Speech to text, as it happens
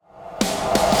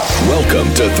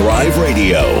Welcome to Thrive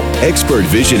Radio, expert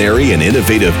visionary and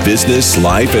innovative business,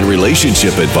 life, and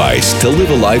relationship advice to live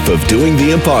a life of doing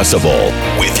the impossible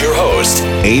with your host,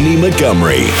 Amy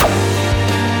Montgomery.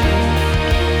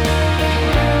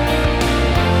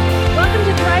 Welcome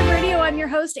to Thrive Radio. I'm your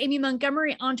host, Amy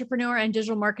Montgomery, entrepreneur and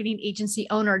digital marketing agency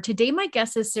owner. Today, my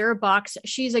guest is Sarah Box.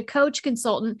 She's a coach,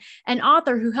 consultant, and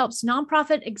author who helps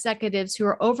nonprofit executives who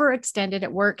are overextended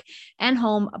at work and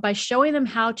home by showing them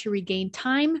how to regain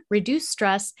time, reduce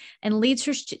stress, and lead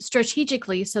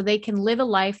strategically so they can live a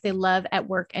life they love at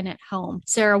work and at home.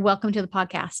 Sarah, welcome to the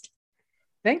podcast.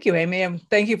 Thank you, Amy, and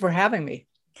thank you for having me.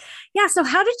 Yeah. So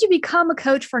how did you become a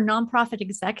coach for nonprofit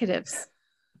executives?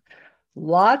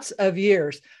 Lots of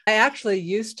years. I actually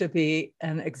used to be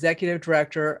an executive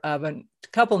director of a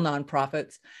couple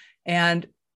nonprofits, and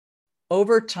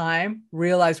over time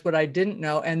realized what I didn't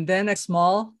know. And then a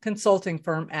small consulting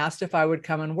firm asked if I would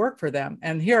come and work for them.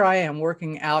 And here I am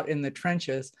working out in the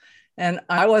trenches. And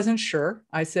I wasn't sure.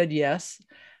 I said yes.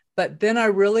 But then I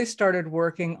really started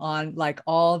working on like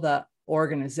all the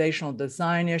organizational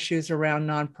design issues around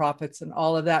nonprofits and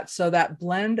all of that. So that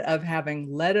blend of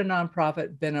having led a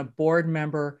nonprofit, been a board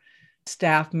member,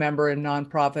 staff member in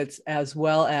nonprofits, as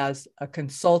well as a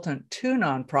consultant to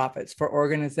nonprofits for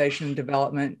organization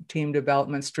development, team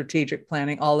development, strategic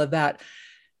planning, all of that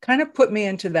kind of put me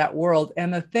into that world.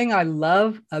 And the thing I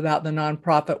love about the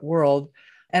nonprofit world,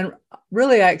 and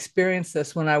really I experienced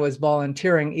this when I was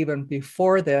volunteering even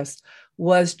before this,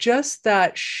 was just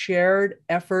that shared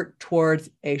effort towards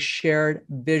a shared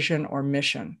vision or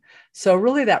mission. So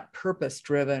really that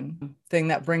purpose-driven thing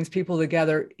that brings people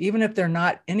together, even if they're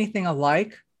not anything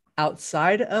alike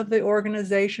outside of the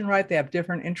organization, right? They have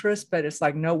different interests, but it's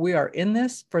like, no, we are in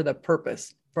this for the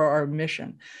purpose, for our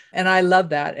mission. And I love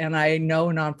that. And I know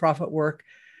nonprofit work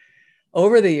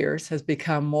over the years has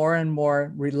become more and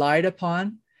more relied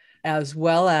upon, as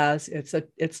well as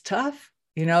it's tough.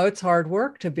 You know, it's hard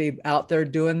work to be out there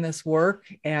doing this work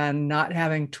and not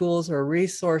having tools or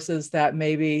resources that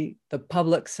maybe the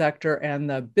public sector and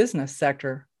the business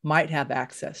sector might have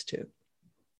access to.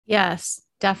 Yes,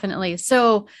 definitely.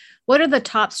 So what are the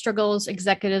top struggles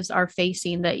executives are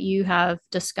facing that you have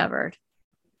discovered?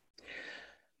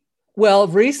 Well,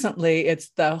 recently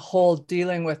it's the whole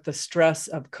dealing with the stress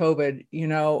of COVID, you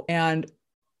know, and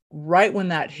right when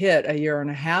that hit a year and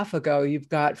a half ago, you've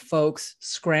got folks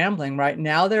scrambling right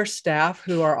now. There's staff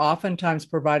who are oftentimes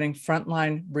providing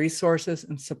frontline resources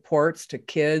and supports to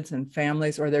kids and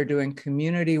families, or they're doing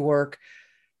community work,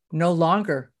 no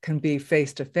longer can be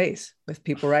face-to-face with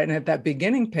people, right? And at that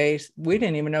beginning pace, we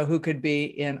didn't even know who could be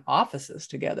in offices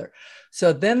together.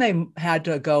 So then they had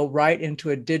to go right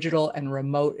into a digital and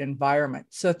remote environment.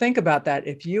 So think about that.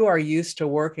 If you are used to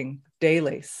working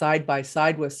daily, side by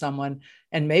side with someone,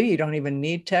 and maybe you don't even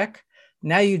need tech,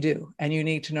 now you do, and you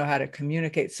need to know how to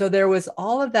communicate. So there was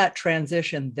all of that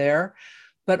transition there.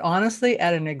 But honestly,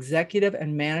 at an executive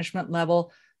and management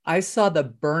level, I saw the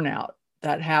burnout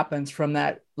that happens from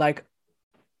that, like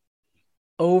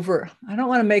I don't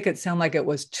want to make it sound like it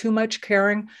was too much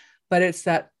caring, but it's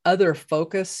that other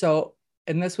focus. So,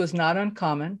 and this was not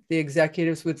uncommon. The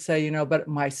executives would say, you know, but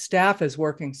my staff is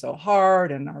working so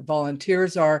hard and our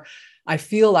volunteers are, I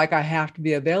feel like I have to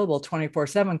be available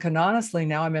 24/7. Canonically,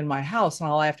 now I'm in my house and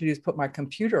all I have to do is put my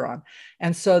computer on.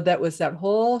 And so that was that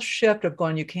whole shift of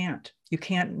going, you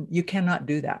cannot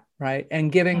do that, right?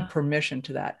 And giving permission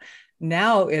to that.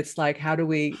 Now it's like, how do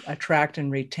we attract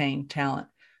and retain talent?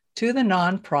 To the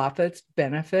nonprofits'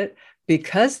 benefit,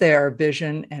 because they are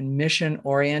vision and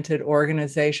mission-oriented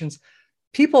organizations,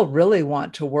 people really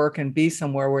want to work and be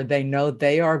somewhere where they know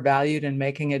they are valued and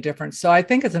making a difference. So I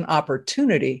think it's an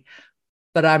opportunity,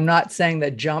 but I'm not saying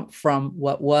the jump from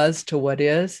what was to what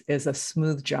is a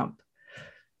smooth jump.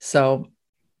 So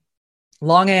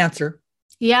long answer.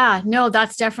 Yeah, no,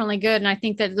 that's definitely good. And I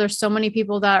think that there's so many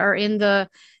people that are in the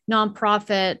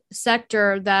nonprofit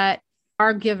sector that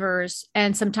are givers,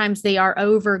 and sometimes they are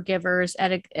over givers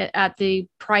at the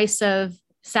price of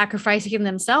sacrificing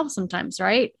themselves sometimes,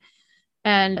 right?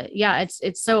 And yeah,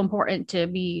 it's so important to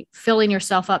be filling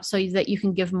yourself up so that you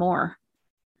can give more.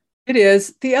 It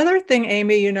is. The other thing,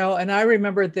 Amy, you know, and I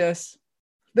remember this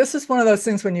is one of those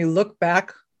things when you look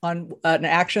back on an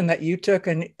action that you took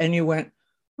and you went,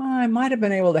 oh, I might have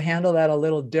been able to handle that a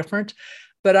little different.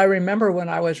 But I remember when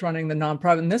I was running the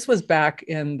nonprofit, and this was back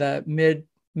in the mid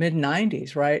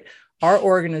 90s, right? Our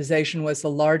organization was the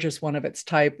largest one of its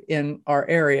type in our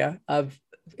area of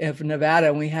Nevada,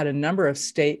 and we had a number of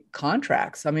state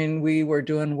contracts. I mean, we were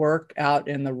doing work out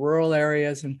in the rural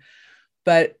areas, and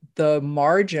But the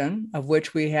margin of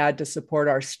which we had to support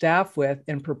our staff with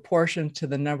in proportion to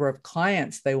the number of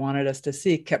clients they wanted us to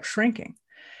see kept shrinking.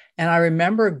 And I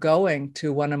remember going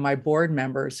to one of my board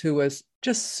members who was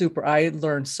just super, I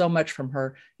learned so much from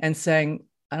her, and saying,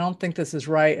 I don't think this is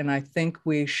right. And I think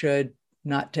we should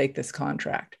not take this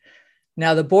contract.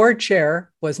 Now, the board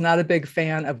chair was not a big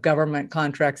fan of government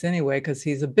contracts anyway, because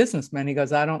he's a businessman. He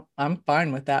goes, I'm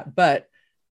fine with that, but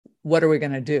what are we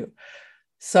going to do?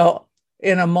 So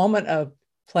in a moment of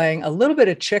playing a little bit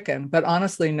of chicken, but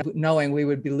honestly, knowing we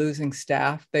would be losing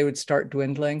staff, they would start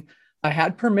dwindling. I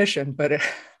had permission, but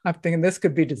I'm thinking this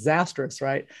could be disastrous,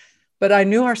 right? But I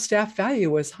knew our staff value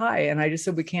was high. And I just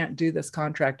said, we can't do this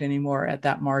contract anymore at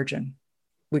that margin.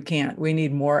 We can't. We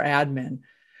need more admin.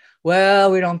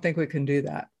 Well, we don't think we can do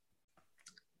that.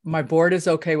 My board is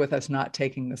okay with us not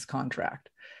taking this contract.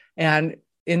 And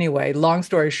anyway, long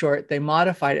story short, they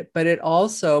modified it. But it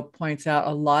also points out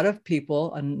a lot of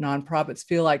people and nonprofits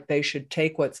feel like they should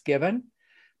take what's given.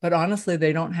 But honestly,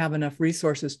 they don't have enough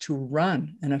resources to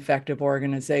run an effective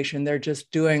organization. They're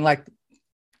just doing like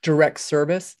direct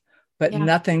service, but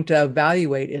nothing to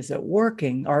evaluate. Is it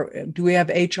working? Or do we have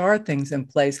HR things in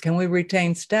place? Can we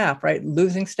retain staff, right?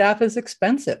 Losing staff is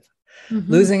expensive.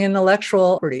 Mm-hmm. Losing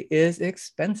intellectual property is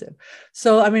expensive.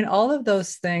 So, I mean, all of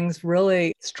those things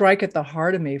really strike at the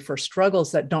heart of me for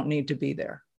struggles that don't need to be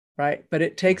there, right? But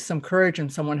it takes some courage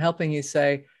and someone helping you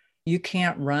say, you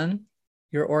can't run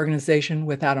your organization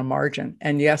without a margin.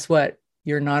 And guess what?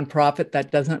 You're a nonprofit.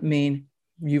 That doesn't mean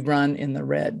you run in the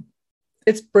red.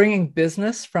 It's bringing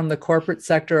business from the corporate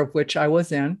sector, of which I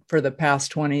was in for the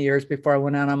past 20 years before I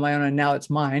went out on my own, and now it's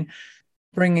mine,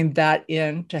 bringing that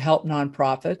in to help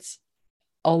nonprofits,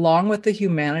 along with the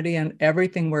humanity and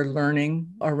everything we're learning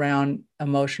around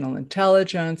emotional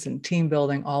intelligence and team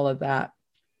building, all of that.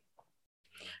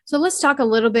 So let's talk a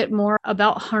little bit more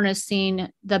about harnessing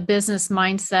the business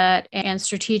mindset and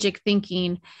strategic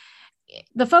thinking.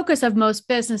 The focus of most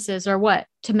businesses are what?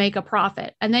 To make a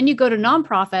profit. And then you go to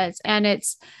nonprofits and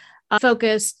it's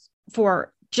focused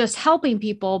for just helping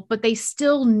people, but they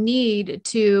still need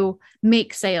to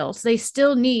make sales. They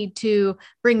still need to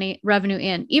bring revenue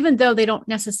in, even though they don't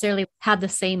necessarily have the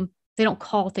same, they don't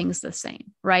call things the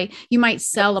same, right? You might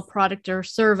sell a product or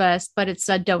service, but it's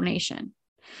a donation.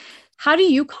 How do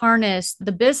you harness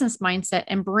the business mindset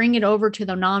and bring it over to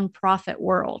the nonprofit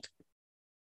world?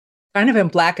 Kind of in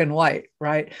black and white,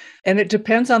 right? And it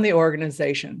depends on the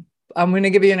organization. I'm going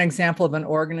to give you an example of an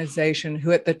organization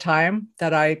who at the time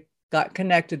that I got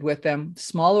connected with them,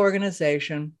 small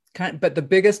organization, but the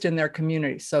biggest in their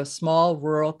community. So small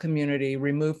rural community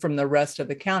removed from the rest of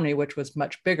the county, which was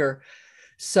much bigger.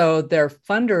 So their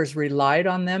funders relied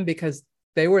on them because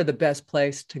they were the best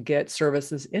place to get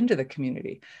services into the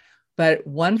community. But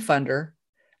one funder,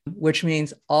 which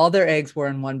means all their eggs were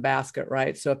in one basket,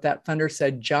 right? So if that funder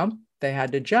said jump, they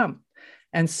had to jump.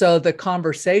 And so the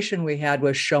conversation we had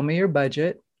was, show me your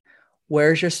budget.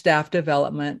 Where's your staff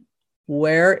development?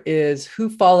 Who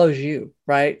follows you,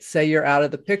 right? Say you're out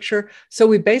of the picture. So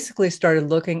we basically started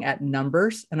looking at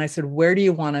numbers. And I said, where do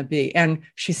you want to be? And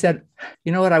she said,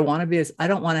 you know what I want to be is I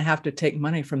don't want to have to take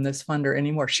money from this funder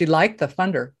anymore. She liked the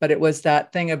funder, but it was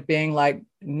that thing of being like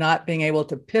not being able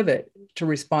to pivot to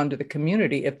respond to the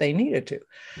community if they needed to.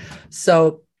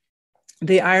 So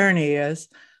the irony is,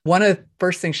 one of the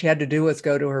first things she had to do was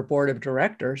go to her board of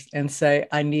directors and say,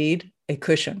 I need a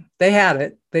cushion. They had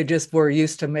it. They just were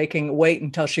used to wait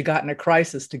until she got in a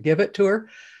crisis to give it to her.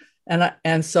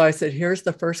 And so I said, here's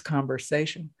the first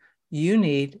conversation. You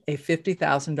need a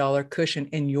 $50,000 cushion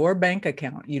in your bank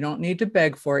account. You don't need to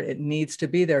beg for it. It needs to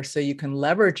be there so you can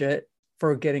leverage it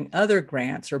for getting other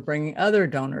grants or bringing other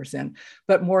donors in.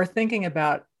 But more thinking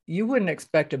about, you wouldn't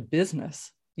expect a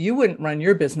business. You wouldn't run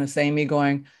your business, Amy,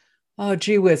 going, oh,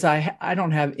 gee whiz, I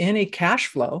don't have any cash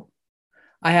flow.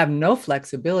 I have no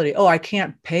flexibility. Oh, I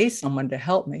can't pay someone to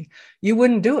help me. You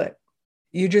wouldn't do it.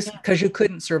 You just, because you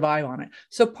couldn't survive on it.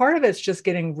 So part of it's just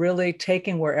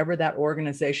taking wherever that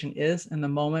organization is in the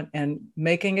moment and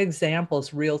making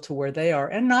examples real to where they are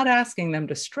and not asking them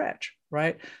to stretch,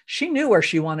 right? She knew where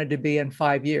she wanted to be in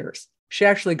 5 years. She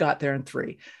actually got there in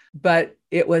 3. But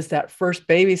it was that first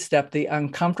baby step, the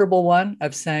uncomfortable one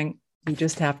of saying, you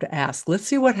just have to ask. Let's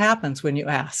see what happens when you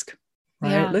ask,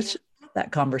 right? Yeah. Let's have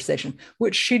that conversation,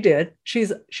 which she did.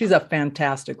 She's a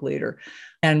fantastic leader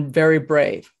and very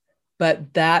brave.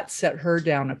 But that set her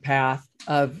down a path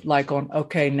of like,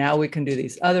 okay, now we can do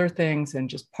these other things and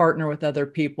just partner with other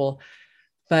people.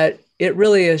 But it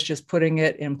really is just putting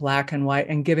it in black and white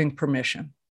and giving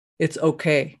permission. It's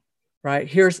okay, right?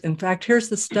 Here's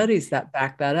the studies that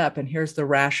back that up. And here's the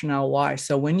rationale why.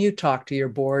 So when you talk to your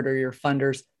board or your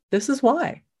funders, this is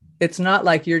why. It's not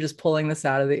like you're just pulling this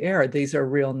out of the air. These are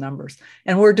real numbers.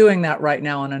 And we're doing that right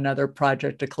now on another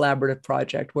project, a collaborative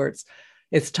project, where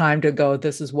it's time to go,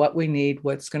 this is what we need,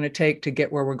 what's going to take to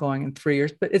get where we're going in 3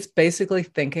 years. But it's basically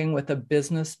thinking with a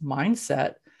business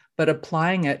mindset, but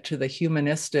applying it to the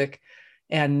humanistic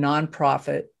and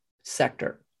nonprofit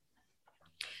sector.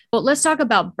 Well, let's talk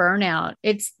about burnout.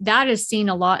 That is seen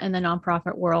a lot in the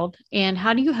nonprofit world. And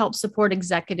how do you help support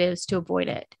executives to avoid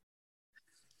it?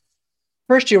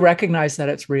 First, you recognize that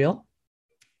it's real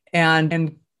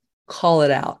and call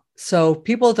it out. So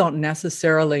people don't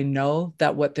necessarily know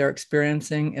that what they're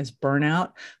experiencing is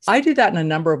burnout. So I do that in a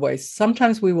number of ways.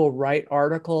 Sometimes we will write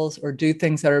articles or do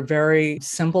things that are very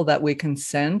simple that we can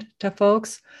send to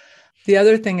folks. The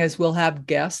other thing is we'll have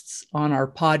guests on our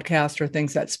podcast or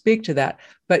things that speak to that,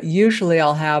 but usually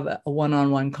I'll have a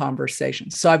one-on-one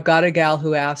conversation. So I've got a gal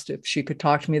who asked if she could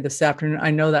talk to me this afternoon.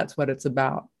 I know that's what it's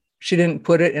about. She didn't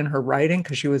put it in her writing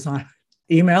because she was on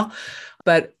email,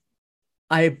 but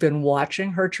I've been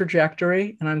watching her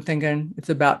trajectory and I'm thinking it's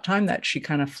about time that she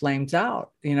kind of flames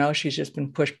out. She's just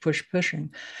been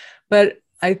pushing. But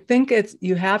I think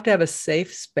you have to have a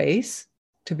safe space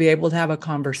to be able to have a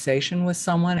conversation with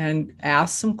someone and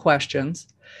ask some questions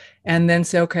and then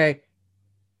say, okay,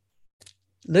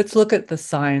 let's look at the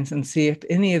signs and see if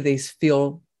any of these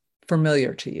feel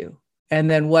familiar to you. And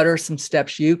then what are some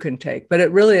steps you can take? But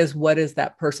it really is, what is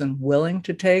that person willing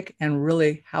to take? And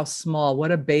really how small,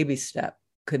 what a baby step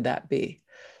could that be?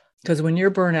 Because when you're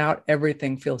burnt out,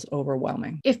 everything feels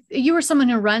overwhelming. If you are someone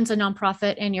who runs a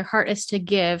nonprofit and your heart is to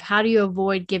give, how do you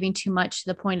avoid giving too much to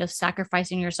the point of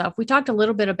sacrificing yourself? We talked a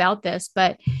little bit about this,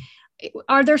 but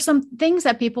are there some things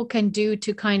that people can do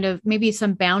to kind of maybe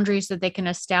some boundaries that they can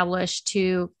establish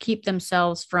to keep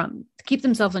themselves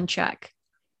in check?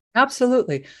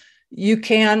 Absolutely. You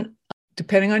can,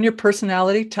 depending on your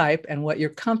personality type and what you're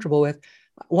comfortable with.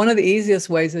 One of the easiest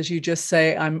ways is you just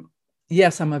say, I'm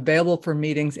available for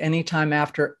meetings anytime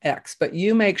after X, but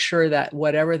you make sure that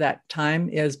whatever that time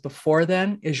is before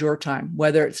then is your time,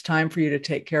 whether it's time for you to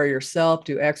take care of yourself,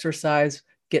 do exercise,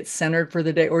 get centered for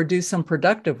the day, or do some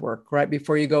productive work right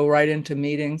before you go right into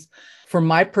meetings. For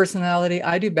my personality,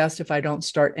 I do best if I don't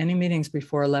start any meetings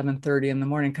before 11:30 in the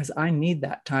morning, because I need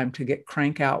that time to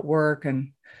crank out work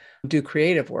and do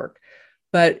creative work.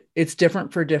 But it's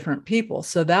different for different people.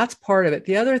 So that's part of it.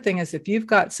 The other thing is if you've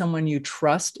got someone you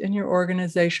trust in your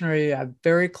organization or you have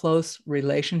very close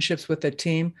relationships with a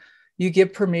team, you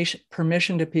give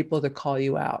permission to people to call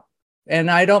you out. And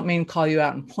I don't mean call you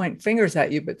out and point fingers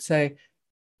at you, but say,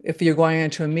 if you're going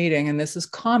into a meeting, and this is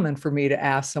common for me to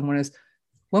ask someone is,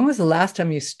 when was the last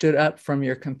time you stood up from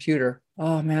your computer?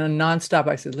 Oh man, nonstop.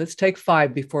 I said, let's take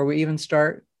 5 before we even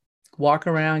start. Walk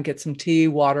around, get some tea,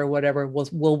 water, whatever.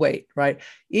 We'll wait, right?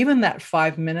 Even that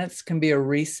 5 minutes can be a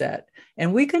reset.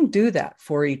 And we can do that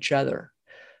for each other.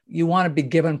 You want to be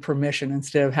given permission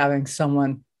instead of having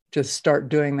someone just start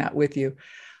doing that with you.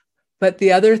 But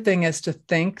the other thing is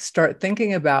to start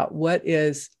thinking about what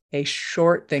is a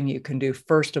short thing you can do,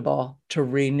 first of all, to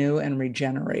renew and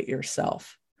regenerate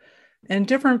yourself. And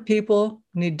different people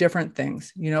need different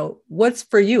things. What's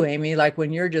for you, Amy? Like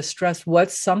when you're just stressed,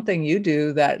 what's something you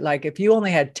do that, like if you only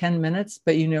had 10 minutes,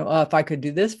 but if I could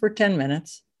do this for 10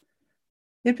 minutes,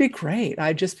 it'd be great.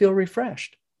 I just feel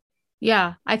refreshed.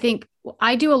 Yeah, I think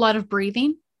I do a lot of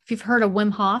breathing. If you've heard of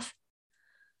Wim Hof,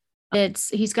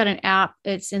 he's got an app.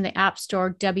 It's in the App Store,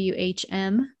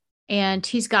 WHM. And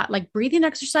he's got like breathing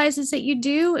exercises that you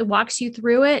do. It walks you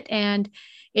through it. And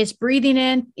it's breathing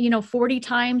in, 40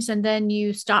 times, and then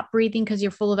you stop breathing because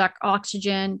you're full of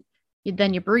oxygen.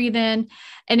 Then you breathe in,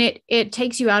 and it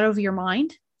takes you out of your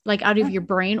mind, like out of your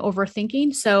brain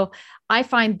overthinking. So I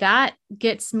find that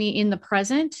gets me in the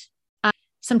present.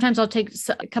 Sometimes I'll take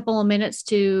a couple of minutes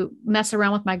to mess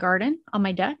around with my garden on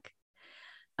my deck,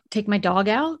 take my dog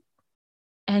out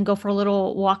and go for a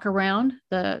little walk around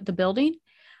the building.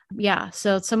 Yeah.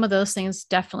 So some of those things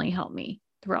definitely help me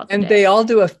throughout the day. And they all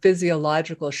do a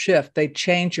physiological shift. They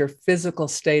change your physical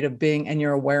state of being and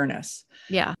your awareness.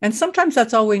 Yeah. And sometimes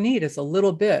that's all we need is a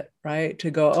little bit, right?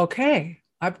 To go, okay,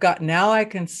 now I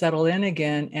can settle in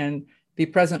again and be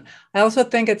present. I also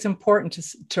think it's important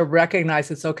to recognize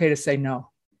it's okay to say no.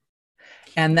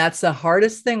 And that's the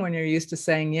hardest thing when you're used to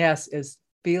saying yes, is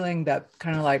feeling that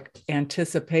kind of like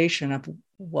anticipation of,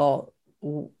 well,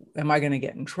 am I going to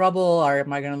get in trouble, or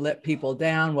am I going to let people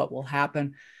down? What will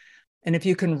happen? And if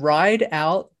you can ride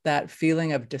out that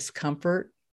feeling of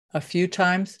discomfort a few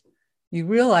times, you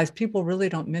realize people really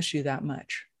don't miss you that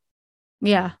much.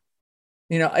 Yeah.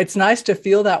 It's nice to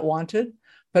feel that wanted,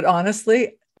 but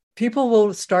honestly, people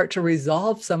will start to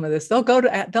resolve some of this.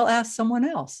 They'll ask someone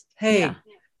else, hey,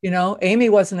 Amy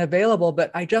wasn't available,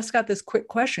 but I just got this quick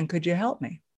question. Could you help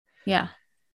me? Yeah.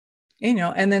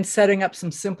 And then setting up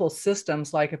some simple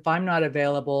systems, like if I'm not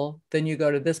available, then you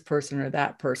go to this person or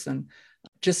that person,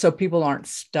 just so people aren't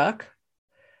stuck,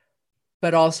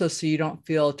 but also so you don't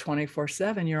feel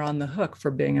 24/7, you're on the hook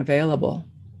for being available.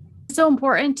 It's so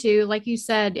important to, like you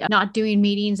said, not doing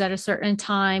meetings at a certain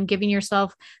time, giving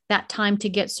yourself that time to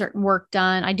get certain work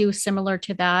done. I do similar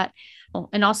to that.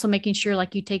 And also making sure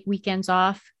like you take weekends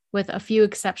off with a few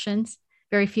exceptions,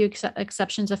 very few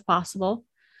exceptions if possible.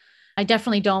 I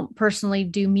definitely don't personally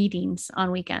do meetings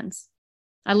on weekends.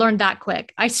 I learned that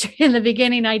quick. In the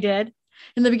beginning, I did.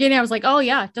 In the beginning, I was like, oh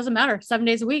yeah, it doesn't matter. 7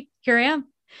 days a week. Here I am.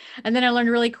 And then I learned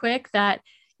really quick that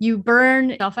you burn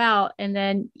yourself out and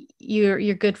then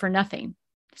you're good for nothing.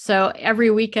 So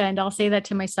every weekend I'll say that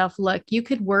to myself, look, you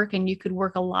could work and you could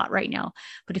work a lot right now,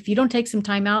 but if you don't take some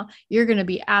time out, you're going to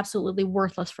be absolutely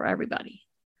worthless for everybody.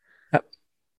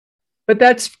 But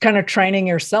that's kind of training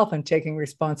yourself and taking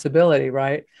responsibility,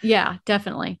 right? Yeah,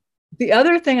 definitely. The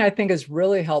other thing I think is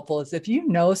really helpful is if you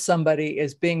know somebody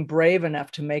is being brave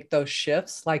enough to make those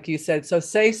shifts, like you said. So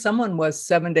say someone was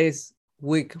 7 days a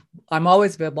week, I'm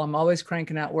always available, I'm always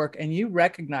cranking out work, and you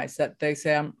recognize that they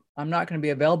say, I'm not going to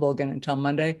be available again until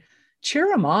Monday. Cheer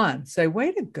them on. Say,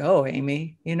 way to go,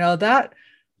 Amy. That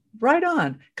right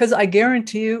on. Because I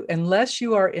guarantee you, unless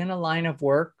you are in a line of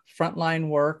work, frontline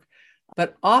work,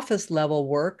 but office level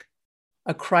work,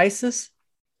 a crisis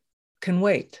can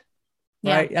wait,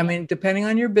 right? Yeah. I mean, depending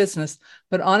on your business.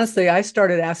 But honestly, I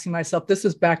started asking myself, this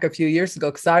was back a few years ago,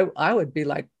 because I would be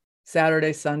like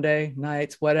Saturday, Sunday,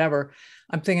 nights, whatever.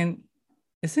 I'm thinking,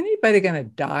 is anybody going to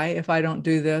die if I don't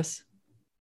do this?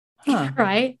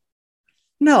 Right.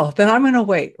 No, then I'm going to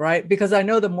wait, right? Because I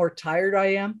know the more tired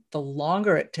I am, the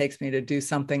longer it takes me to do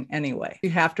something anyway.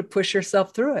 You have to push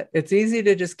yourself through it. It's easy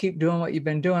to just keep doing what you've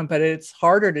been doing, but it's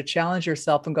harder to challenge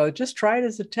yourself and go, just try it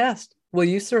as a test. Will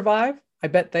you survive? I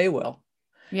bet they will.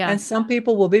 Yeah. And some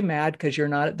people will be mad because you're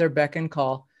not at their beck and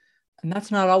call. And that's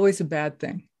not always a bad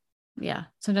thing. Yeah.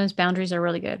 Sometimes boundaries are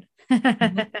really good.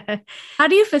 Mm-hmm. How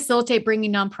do you facilitate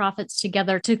bringing nonprofits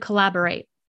together to collaborate?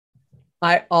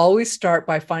 I always start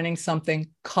by finding something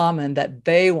common that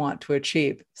they want to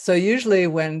achieve. So usually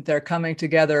when they're coming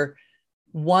together,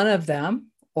 one of them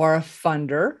or a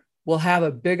funder will have a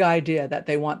big idea that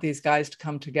they want these guys to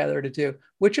come together to do,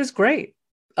 which is great.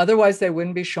 Otherwise, they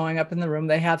wouldn't be showing up in the room.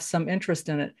 They have some interest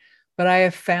in it. But I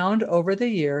have found over the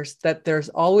years that there's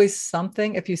always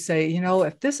something. If you say,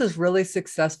 if this is really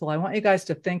successful, I want you guys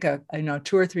to think of,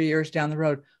 2 or 3 years down the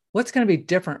road, what's going to be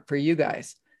different for you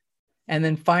guys? And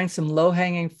then find some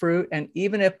low-hanging fruit. And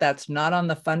even if that's not on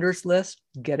the funders list,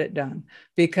 get it done,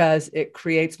 because it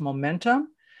creates momentum,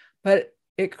 but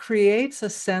it creates a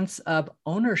sense of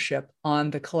ownership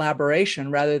on the collaboration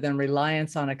rather than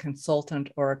reliance on a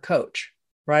consultant or a coach,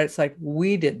 right? It's like,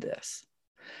 we did this.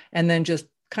 And then just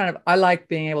I like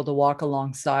being able to walk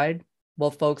alongside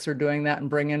while folks are doing that and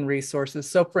bring in resources.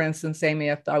 So for instance, Amy,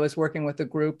 if I was working with a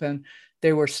group and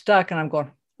they were stuck and I'm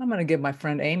going to give my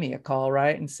friend Amy a call,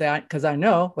 right? And say, because I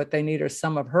know what they need are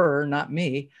some of her, not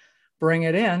me, bring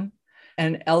it in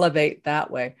and elevate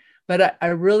that way. But I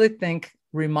really think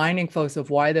reminding folks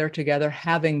of why they're together,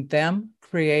 having them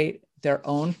create their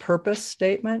own purpose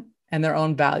statement and their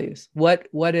own values. What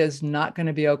is not going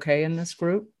to be okay in this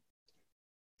group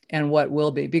and what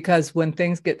will be, because when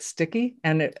things get sticky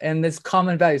and this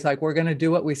common values, like we're going to do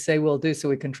what we say we'll do so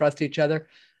we can trust each other.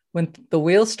 When the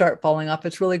wheels start falling off,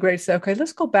 it's really great to say, okay,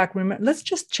 let's go back. Let's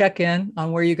just check in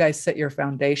on where you guys set your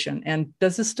foundation. And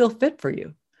does this still fit for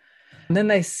you? And then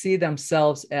they see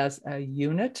themselves as a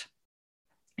unit.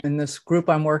 In this group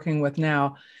I'm working with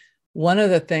now, one of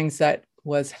the things that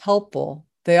was helpful,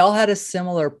 they all had a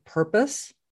similar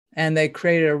purpose and they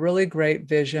created a really great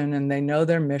vision and they know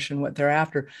their mission, what they're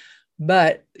after.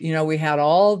 But, we had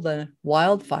all the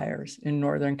wildfires in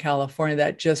Northern California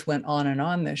that just went on and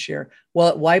on this year. Well,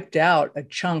 it wiped out a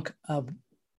chunk of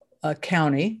a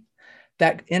county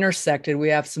that intersected. We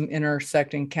have some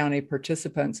intersecting county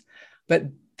participants, but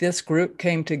this group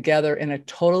came together in a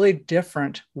totally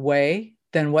different way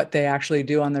than what they actually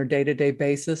do on their day-to-day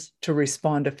basis to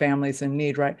respond to families in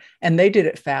need, right? And they did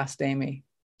it fast, Amy.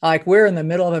 Like, we're in the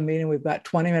middle of a meeting, we've got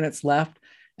 20 minutes left,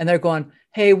 and they're going,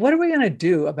 hey, what are we going to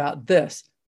do about this?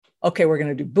 Okay, we're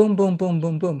going to do boom, boom, boom,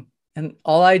 boom, boom. And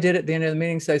all I did at the end of the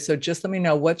meeting say, so just let me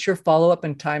know, what's your follow-up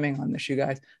and timing on this, you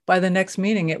guys? By the next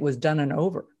meeting, it was done and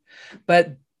over.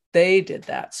 But they did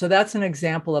that. So that's an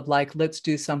example of like, let's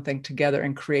do something together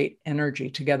and create energy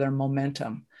together,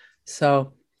 momentum.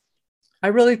 So I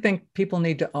really think people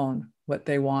need to own what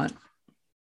they want.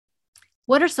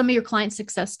 What are some of your client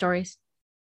success stories?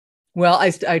 Well,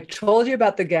 I told you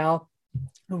about the gal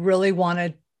who really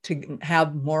wanted to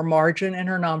have more margin in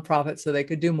her nonprofit so they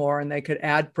could do more and they could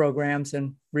add programs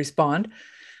and respond.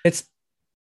 It's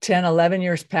 10, 11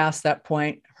 years past that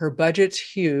point. Her budget's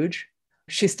huge.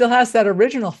 She still has that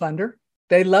original funder.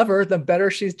 They love her. The better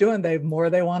she's doing, the more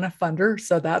they want to fund her.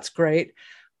 So that's great.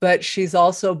 But she's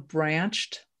also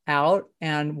branched out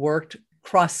and worked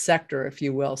cross sector, if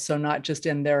you will. So not just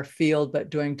in their field, but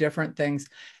doing different things.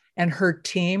 And her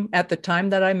team, at the time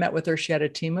that I met with her, she had a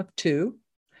team of 2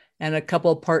 and a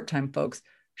couple of part-time folks.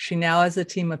 She now has a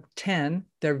team of 10.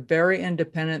 They're very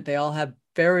independent. They all have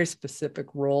very specific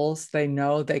roles. They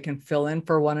know they can fill in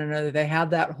for one another. They have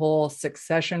that whole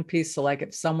succession piece. So like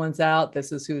if someone's out,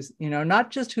 this is who's,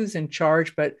 not just who's in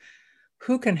charge, but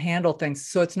who can handle things.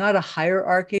 So it's not a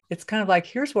hierarchy. It's kind of like,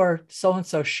 here's where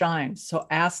so-and-so shines. So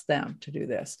ask them to do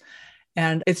this.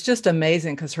 And it's just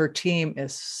amazing because her team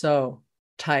is so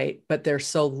tight, but they're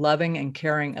so loving and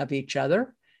caring of each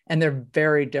other. And they're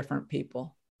very different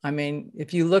people. I mean,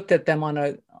 if you looked at them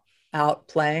out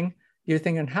playing, you're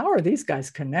thinking, how are these guys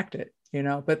connected?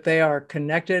 But they are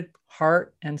connected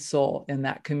heart and soul in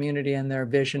that community and their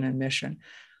vision and mission.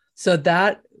 So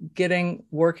that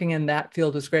working in that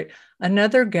field was great.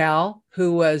 Another gal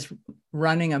who was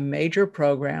running a major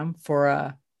program for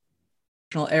a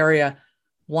national area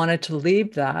wanted to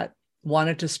leave that,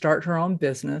 wanted to start her own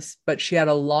business, but she had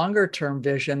a longer term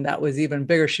vision that was even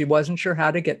bigger. She wasn't sure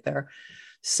how to get there.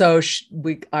 So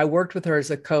I worked with her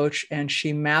as a coach and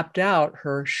she mapped out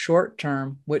her short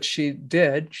term, which she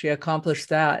did. She accomplished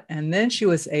that. And then she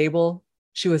was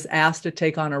asked to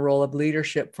take on a role of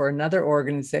leadership for another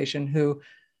organization who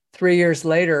 3 years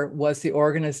later was the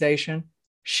organization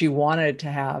she wanted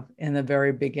to have in the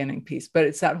very beginning piece. But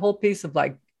it's that whole piece of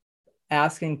like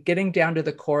getting down to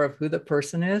the core of who the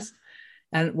person is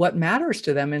and what matters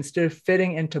to them instead of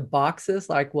fitting into boxes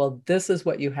like, well, this is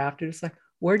what you have to do. It's like,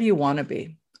 where do you want to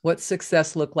be? What's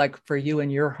success look like for you in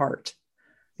your heart?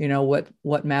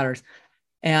 What matters?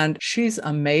 And she's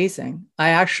amazing. I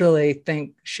actually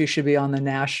think she should be on the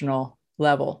national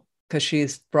level because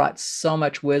she's brought so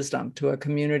much wisdom to a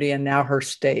community and now her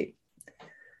state.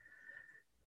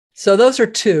 So those are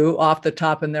 2 off the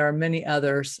top, and there are many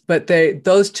others, but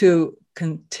those 2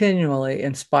 continually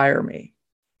inspire me.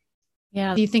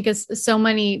 Yeah. You think so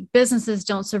many businesses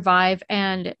don't survive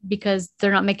and because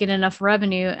they're not making enough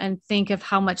revenue, and think of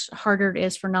how much harder it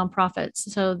is for nonprofits.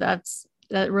 So that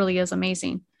really is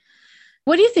amazing.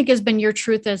 What do you think has been your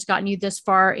truth that has gotten you this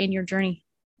far in your journey?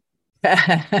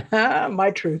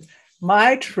 My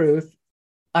truth.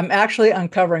 I'm actually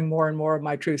uncovering more and more of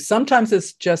my truth. Sometimes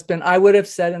it's just been, I would have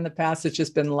said in the past, it's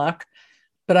just been luck,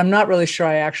 but I'm not really sure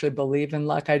I actually believe in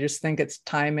luck. I just think it's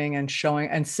timing and showing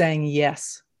and saying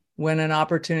yes. When an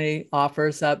opportunity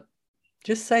offers up,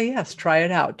 just say yes, try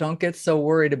it out. Don't get so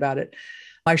worried about it.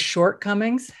 My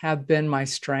shortcomings have been my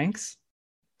strengths.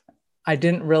 I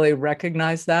didn't really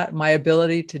recognize that. My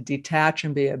ability to detach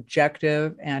and be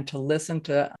objective and to listen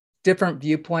to different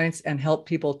viewpoints and help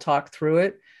people talk through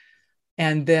it.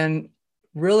 And then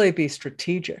really be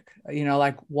strategic,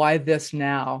 like why this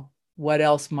now? What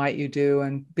else might you do?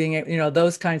 And being,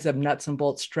 those kinds of nuts and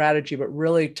bolts strategy, but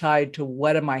really tied to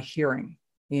what am I hearing?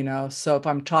 So if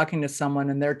I'm talking to someone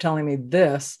and they're telling me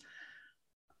this,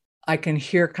 I can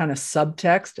hear kind of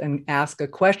subtext and ask a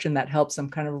question that helps them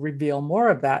kind of reveal more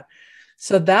of that.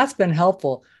 So that's been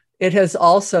helpful. It has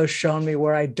also shown me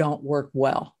where I don't work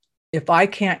well. If I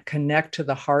can't connect to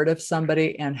the heart of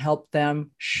somebody and help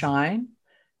them shine,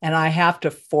 and I have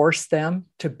to force them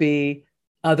to be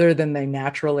other than they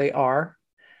naturally are,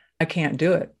 I can't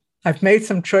do it. I've made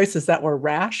some choices that were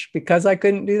rash because I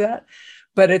couldn't do that,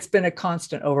 but it's been a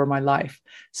constant over my life.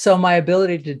 So my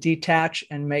ability to detach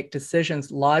and make decisions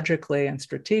logically and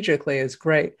strategically is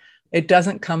great. It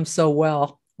doesn't come so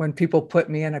well when people put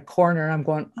me in a corner. I'm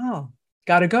going, oh,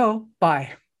 gotta go,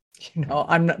 bye.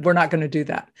 We're not going to do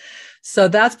that. So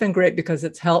that's been great because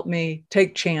it's helped me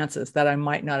take chances that I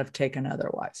might not have taken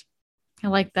otherwise. I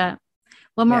like that.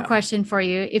 One more question for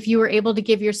you. If you were able to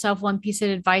give yourself one piece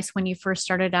of advice when you first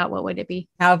started out, what would it be?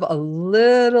 Have a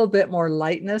little bit more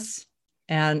lightness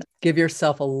and give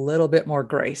yourself a little bit more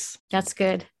grace. That's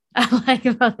good. I like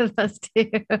both of us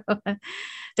too.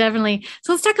 Definitely.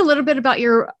 So let's talk a little bit about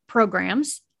your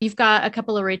programs. You've got a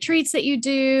couple of retreats that you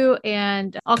do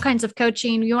and all kinds of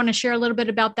coaching. You want to share a little bit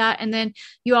about that? And then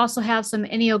you also have some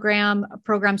Enneagram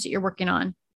programs that you're working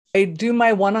on. I do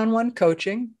my one-on-one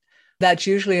coaching. That's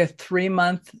usually a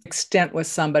 3-month extent with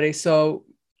somebody. So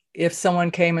if someone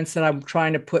came and said, I'm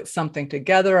trying to put something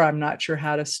together, I'm not sure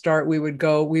how to start, we would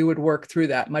work through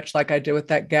that, much like I did with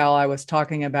that gal I was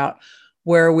talking about.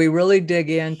 where we really dig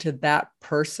into that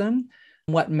person,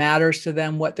 what matters to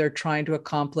them, what they're trying to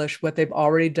accomplish, what they've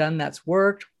already done that's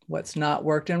worked, what's not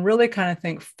worked, and really kind of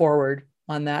think forward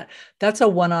on that. That's a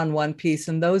one-on-one piece,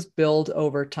 and those build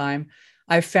over time.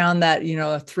 I found that, a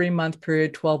 3-month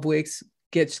period, 12 weeks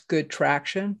gets good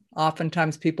traction.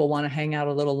 Oftentimes people want to hang out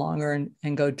a little longer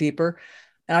and go deeper.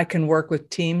 And I can work with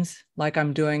teams like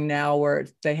I'm doing now, where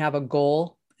they have a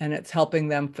goal and it's helping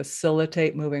them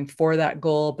facilitate moving for that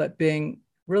goal, but being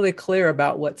really clear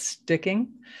about what's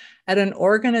sticking. At an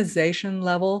organization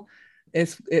level,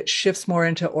 it shifts more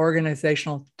into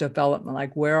organizational development.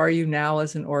 Like, where are you now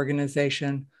as an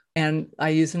organization? And I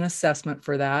use an assessment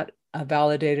for that, a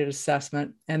validated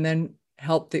assessment, and then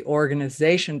help the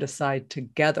organization decide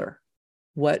together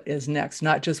what is next,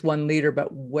 not just one leader,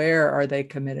 but where are they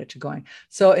committed to going?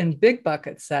 So in big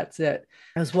buckets, that's it.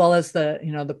 As well as the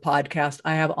podcast,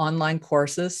 I have online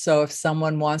courses. So if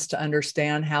someone wants to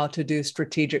understand how to do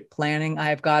strategic planning,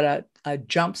 I've got a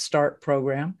jumpstart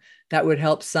program that would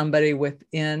help somebody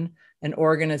within an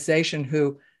organization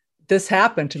who, this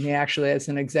happened to me actually as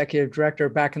an executive director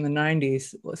back in the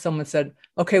 90s. Someone said,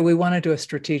 okay, we want to do a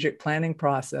strategic planning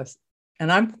process. And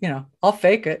I'll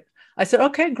fake it. I said,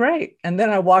 okay, great. And then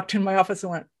I walked in my office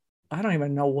and went, I don't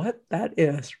even know what that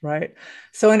is, right?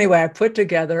 So anyway, I put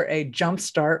together a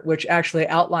jumpstart, which actually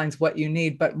outlines what you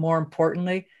need. But more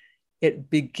importantly, it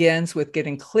begins with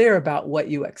getting clear about what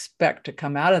you expect to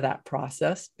come out of that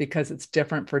process, because it's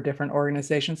different for different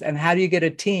organizations. And how do you get a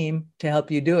team to help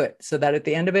you do it so that at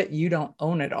the end of it, you don't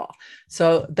own it all?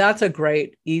 So that's a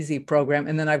great, easy program.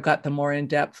 And then I've got the more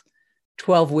in-depth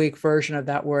 12-week version of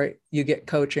that where you get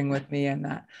coaching with me in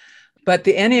that. But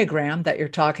the Enneagram that you're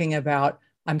talking about,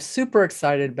 I'm super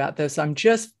excited about this. I'm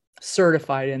just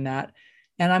certified in that.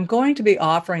 And I'm going to be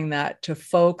offering that to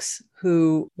folks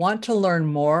who want to learn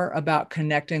more about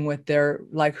connecting with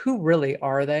who really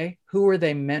are they? Who are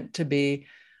they meant to be?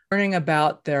 Learning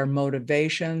about their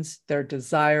motivations, their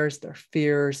desires, their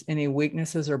fears, any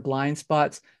weaknesses or blind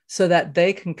spots, so that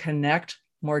they can connect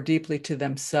more deeply to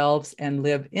themselves and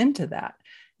live into that.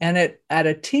 And at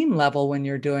a team level, when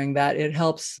you're doing that, it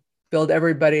helps build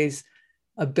everybody's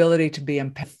ability to be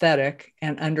empathetic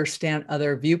and understand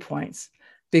other viewpoints.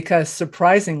 Because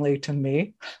surprisingly to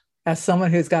me, as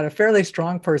someone who's got a fairly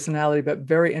strong personality, but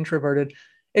very introverted,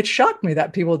 it shocked me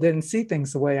that people didn't see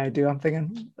things the way I do. I'm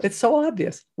thinking, it's so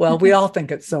obvious. Well, we all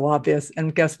think it's so obvious.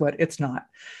 And guess what? It's not.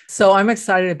 So I'm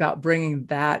excited about bringing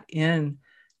that in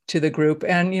to the group.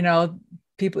 And,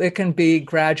 people, it can be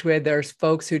graduated. There's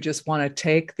folks who just want to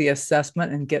take the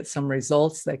assessment and get some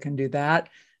results. They can do that.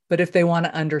 But if they want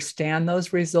to understand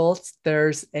those results,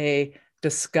 there's a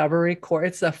discovery course.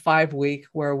 It's a 5-week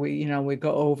where we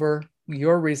go over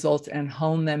your results and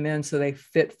hone them in so they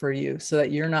fit for you, so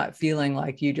that you're not feeling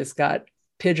like you just got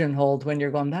pigeonholed when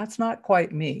you're going, that's not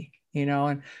quite me,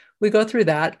 and we go through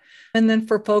that. And then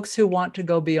for folks who want to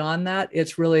go beyond that,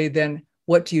 it's really then,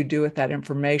 what do you do with that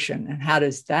information? And how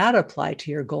does that apply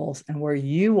to your goals and where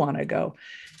you want to go?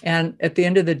 And at the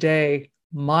end of the day,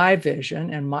 my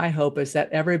vision and my hope is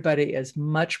that everybody is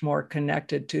much more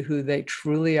connected to who they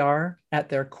truly are at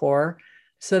their core,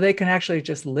 so they can actually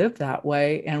just live that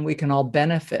way and we can all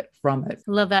benefit from it.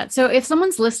 Love that. So if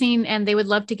someone's listening and they would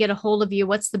love to get a hold of you,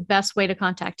 what's the best way to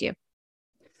contact you?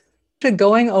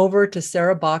 Going over to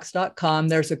sarahbox.com,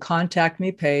 there's a contact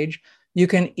me page. You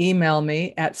can email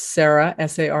me at Sarah,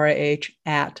 SARAH,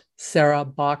 at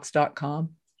sarahbox.com.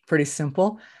 Pretty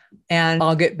simple. And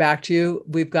I'll get back to you.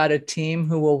 We've got a team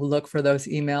who will look for those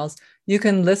emails. You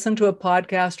can listen to a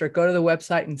podcast or go to the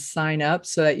website and sign up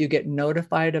so that you get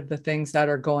notified of the things that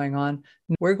are going on.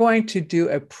 We're going to do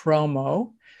a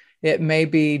promo. It may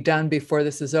be done before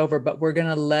this is over, but we're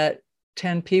going to let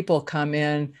 10 people come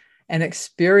in and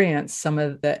experience some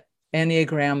of the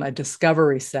Enneagram, a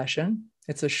discovery session.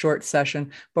 It's a short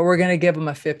session, but we're going to give them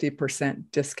a 50%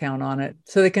 discount on it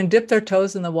so they can dip their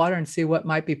toes in the water and see what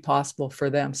might be possible for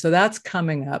them. So that's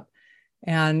coming up.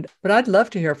 But I'd love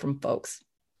to hear from folks.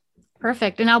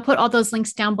 Perfect. And I'll put all those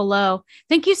links down below.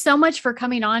 Thank you so much for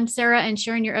coming on, Sarah, and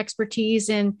sharing your expertise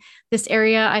in this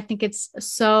area. I think it's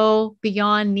so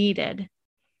beyond needed.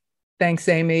 Thanks,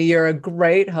 Amy. You're a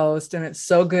great host, and it's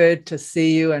so good to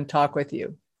see you and talk with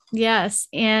you. Yes.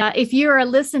 And if you are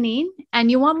listening and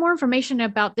you want more information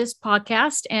about this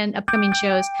podcast and upcoming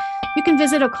shows, you can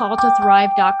visit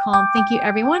acalltothrive.com. Thank you,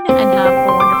 everyone, and have a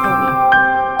wonderful